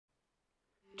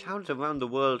Towns around the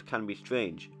world can be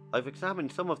strange. I've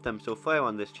examined some of them so far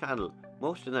on this channel,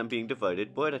 most of them being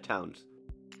divided border towns.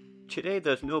 Today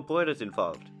there's no borders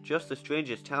involved, just the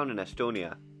strangest town in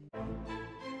Estonia.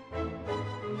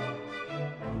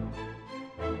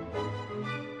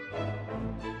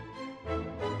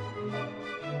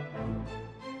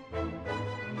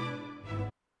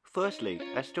 Firstly,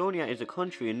 Estonia is a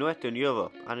country in Northern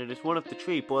Europe and it is one of the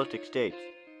 3 Baltic states.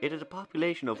 It has a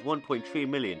population of 1.3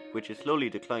 million, which is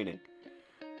slowly declining.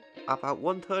 About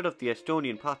 1/3 of the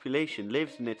Estonian population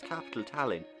lives in its capital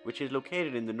Tallinn, which is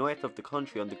located in the north of the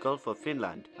country on the Gulf of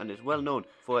Finland and is well known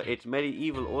for its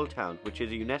medieval old town, which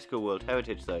is a UNESCO World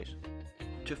Heritage Site.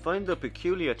 To find the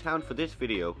peculiar town for this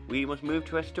video, we must move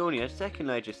to Estonia's second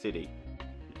largest city.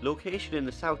 Located in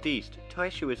the southeast,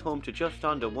 Tartu is home to just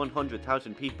under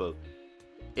 100,000 people.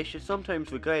 It is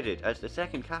sometimes regarded as the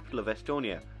second capital of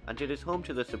Estonia, and it is home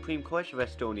to the Supreme Court of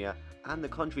Estonia and the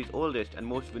country's oldest and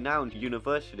most renowned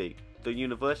university, the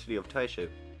University of Tartu.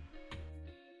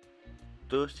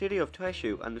 The city of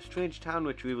Tartu and the strange town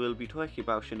which we will be talking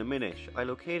about in a minute are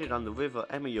located on the river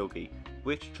Emajogi,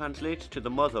 which translates to the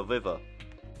Mother River.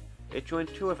 It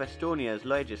joins 2 of Estonia's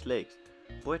largest lakes,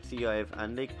 Võrtsjärv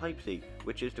and Lake Peipsi,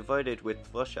 which is divided with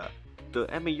Russia. The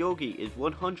Emajogi is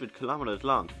 100 kilometers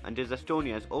long and is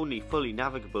Estonia's only fully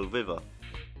navigable river.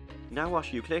 Now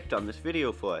what you clicked on this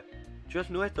video for. Just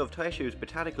north of Tartu's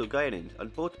botanical gardens on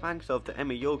both banks of the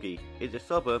Emajogi is a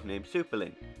suburb named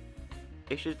Supilinn.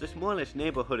 It is the smallest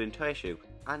neighbourhood in Tartu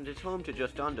and is home to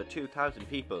just under 2,000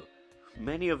 people.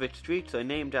 Many of its streets are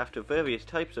named after various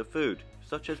types of food,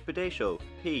 such as potato,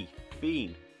 pea,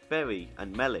 bean, berry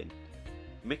and melon.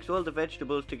 Mix all the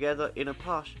vegetables together in a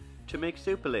pot to make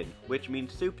Supilinn, which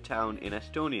means soup town in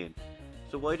Estonian.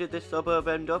 So why did this suburb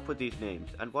end up with these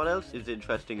names, and what else is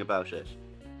interesting about it?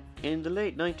 In the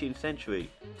late 19th century,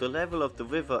 the level of the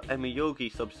river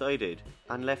Emajogi subsided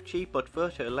and left cheap but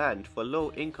fertile land for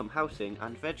low-income housing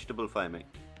and vegetable farming.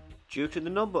 Due to the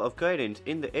number of gardens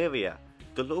in the area,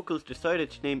 the locals decided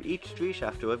to name each street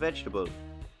after a vegetable.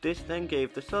 This then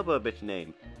gave the suburb its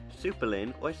name,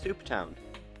 Supilinn or Soup Town.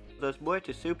 There's more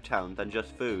to Soup Town than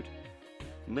just food.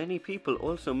 Many people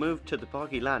also moved to the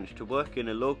boggy land to work in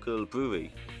a local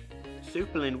brewery.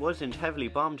 Supilinn wasn't heavily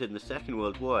bombed in the Second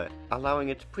World War, allowing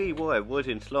its pre-war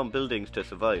wooden slum buildings to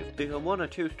survive. They are 1 or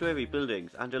 2 story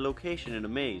buildings and a location in a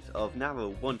maze of narrow,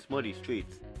 once muddy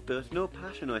streets. There's no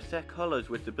pattern or set colours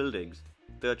with the buildings.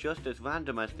 They're just as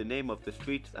random as the name of the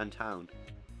streets and town.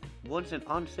 Once an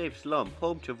unsafe slum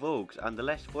home to rogues and the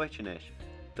less fortunate,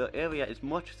 the area is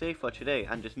much safer today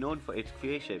and is known for its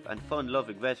creative and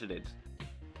fun-loving residents.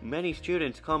 Many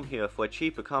students come here for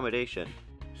cheap accommodation.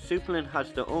 Supilinn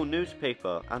has their own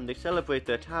newspaper and they celebrate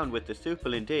their town with the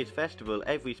Supilinn Days festival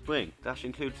every spring that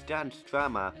includes dance,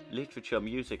 drama, literature,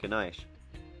 music and art.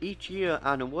 Each year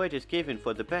an award is given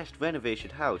for the best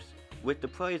renovated house, with the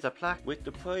prize a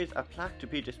plaque to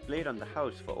be displayed on the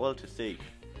house for all to see.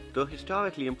 The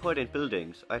historically important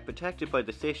buildings are protected by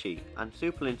the city and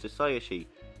Supilinn Society,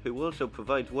 who also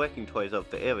provides working tours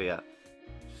of the area.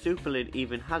 Supilinn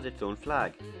even has its own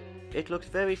flag. It looks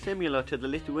very similar to the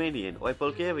Lithuanian or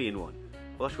Bulgarian one,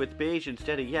 but with beige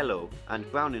instead of yellow and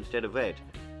brown instead of red.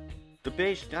 The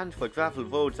beige stands for gravel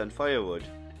roads and firewood.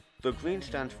 The green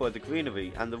stands for the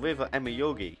greenery and the river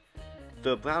Emajogi.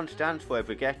 The brown stands for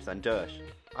briquettes and dirt.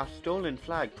 A stolen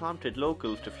flag prompted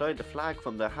locals to fly the flag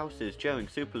from their houses during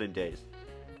Supilinn Days.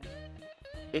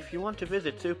 If you want to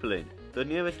visit Supilinn, the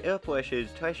nearest airport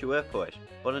is Tartu Airport,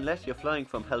 but unless you're flying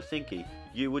from Helsinki,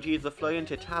 you would either fly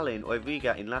into Tallinn or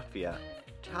Riga in Latvia.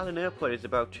 Tallinn Airport is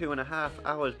about 2.5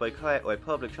 hours by car or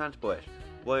public transport,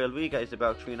 while Riga is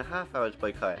about 3.5 hours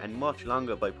by car and much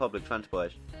longer by public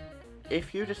transport.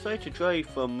 If you decide to drive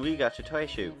from Riga to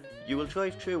Tartu, you will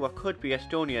drive through what could be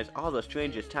Estonia's other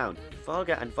strangest town,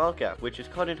 Valga and Valka, which is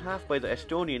cut in half by the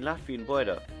Estonian-Latvian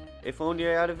border. If only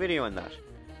I had a video on that.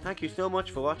 Thank you so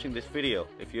much for watching this video.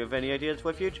 If you have any ideas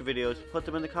for future videos, put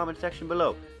them in the comment section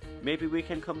below. Maybe we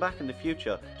can come back in the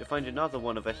future to find another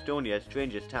one of Estonia's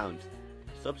strangest towns.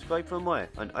 Subscribe for more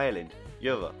on Ireland,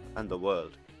 Europe and the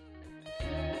world.